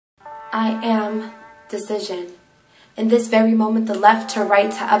I am decision. In this very moment, the left to right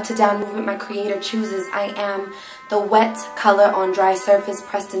to up to down movement my creator chooses. I am the wet color on dry surface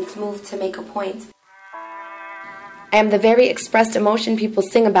pressed and smooth to make a point. I am the very expressed emotion people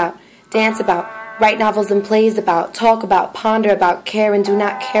sing about, dance about, write novels and plays about, talk about, ponder about, care and do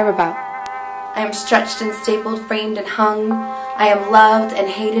not care about. I am stretched and stapled, framed and hung. I am loved and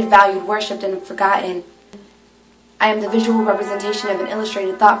hated, valued, worshipped and forgotten. I am the visual representation of an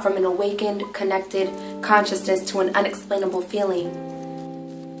illustrated thought from an awakened, connected consciousness to an unexplainable feeling.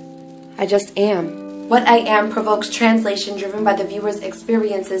 I just am. What I am provokes translation driven by the viewer's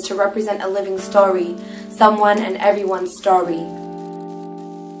experiences to represent a living story, someone and everyone's story.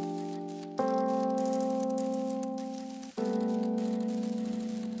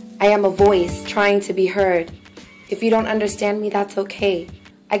 I am a voice trying to be heard. If you don't understand me, that's okay.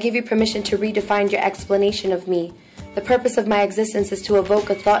 I give you permission to redefine your explanation of me. The purpose of my existence is to evoke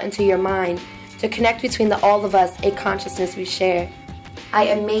a thought into your mind, to connect between the all of us, a consciousness we share. I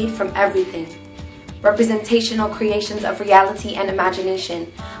am made from everything. Representational creations of reality and imagination.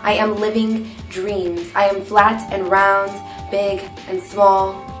 I am living dreams. I am flat and round, big and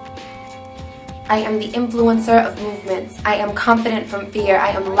small. I am the influencer of movements. I am confident from fear.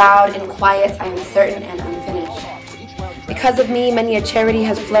 I am loud and quiet. I am certain and unfinished. Because of me, many a charity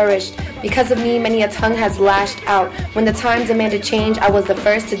has flourished. Because of me, many a tongue has lashed out. When the time demanded change, I was the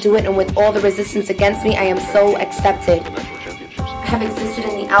first to do it, and with all the resistance against me, I am so accepted. I have existed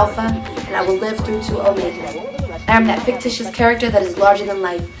in the Alpha, and I will live through to Omega. I am that fictitious character that is larger than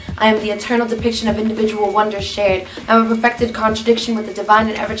life. I am the eternal depiction of individual wonders shared. I am a perfected contradiction with a divine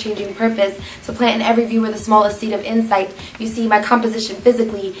and ever-changing purpose to plant in every viewer the smallest seed of insight. You see, my composition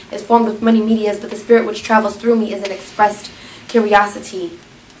physically is formed with many medias, but the spirit which travels through me is an expressed curiosity.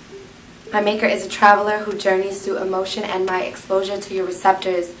 My maker is a traveler who journeys through emotion, and my exposure to your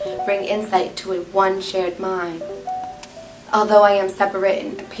receptors bring insight to a one shared mind. Although I am separate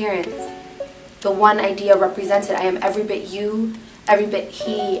in appearance, the one idea represented, I am every bit you, every bit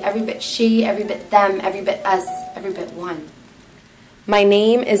he, every bit she, every bit them, every bit us, every bit one. My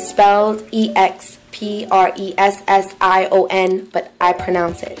name is spelled E-X-P-R-E-S-S-I-O-N, but I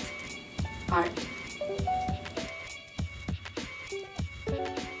pronounce it Art.